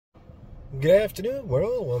Good afternoon,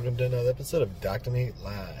 world. Welcome to another episode of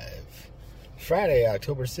DoctorNateLive. Friday,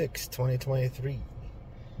 October 6th, 2023.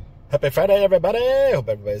 Happy Friday, everybody. Hope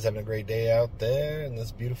everybody's having a great day out there in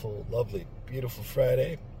this beautiful, lovely, beautiful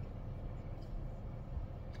Friday.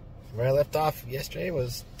 Where I left off yesterday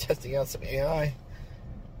was testing out some AI.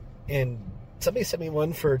 And somebody sent me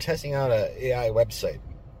one for testing out an AI website.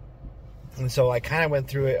 And so I kind of went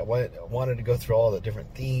through it. I wanted to go through all the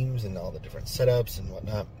different themes and all the different setups and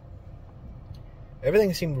whatnot.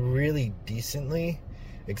 Everything seemed really decently,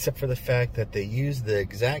 except for the fact that they used the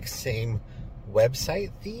exact same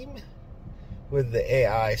website theme with the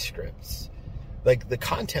AI scripts. Like, the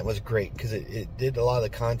content was great because it did a lot of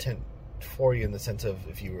the content for you in the sense of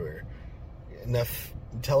if you were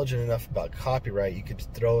intelligent enough about copyright, you could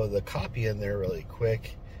throw the copy in there really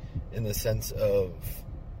quick in the sense of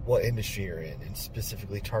what industry you're in and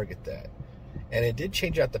specifically target that. And it did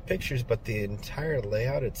change out the pictures, but the entire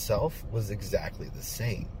layout itself was exactly the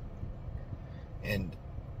same. And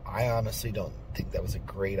I honestly don't think that was a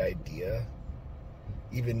great idea.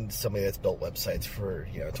 Even somebody that's built websites for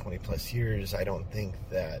 20 plus years, I don't think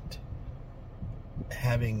that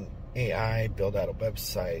having AI build out a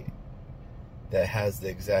website that has the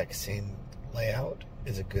exact same layout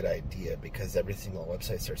is a good idea, because every single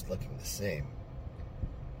website starts looking the same.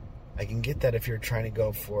 I can get that if you're trying to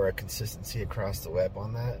go for a consistency across the web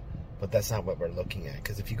on that, but that's not what we're looking at.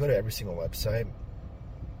 Because if you go to every single website,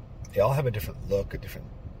 they all have a different look, a different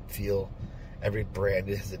feel. Every brand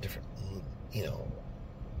has a different,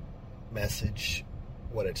 message,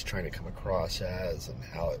 what it's trying to come across as, and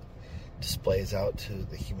how it displays out to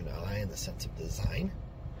the human eye in the sense of design.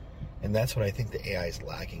 And that's what I think the AI is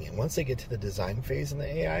lacking. And once they get to the design phase in the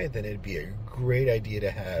AI, then it'd be a great idea to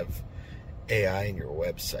have AI in your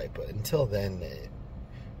website. But until then,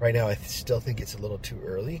 right now I still think it's a little too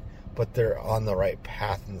early, but they're on the right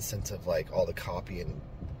path in the sense of like all the copy and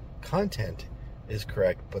content is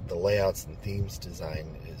correct, but the layouts and themes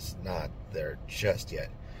design is not there just yet.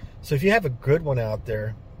 So if you have a good one out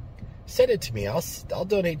there, send it to me. I'll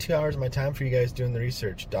donate 2 hours of my time for you guys doing the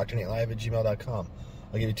research. DoctorNateLive@gmail.com.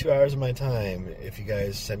 I'll give you 2 hours of my time if you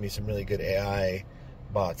guys send me some really good AI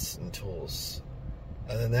bots and tools.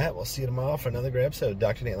 Other than that, we'll see you tomorrow for another great episode of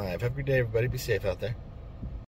Dr. Nate Live. Have a good day, everybody. Be safe out there.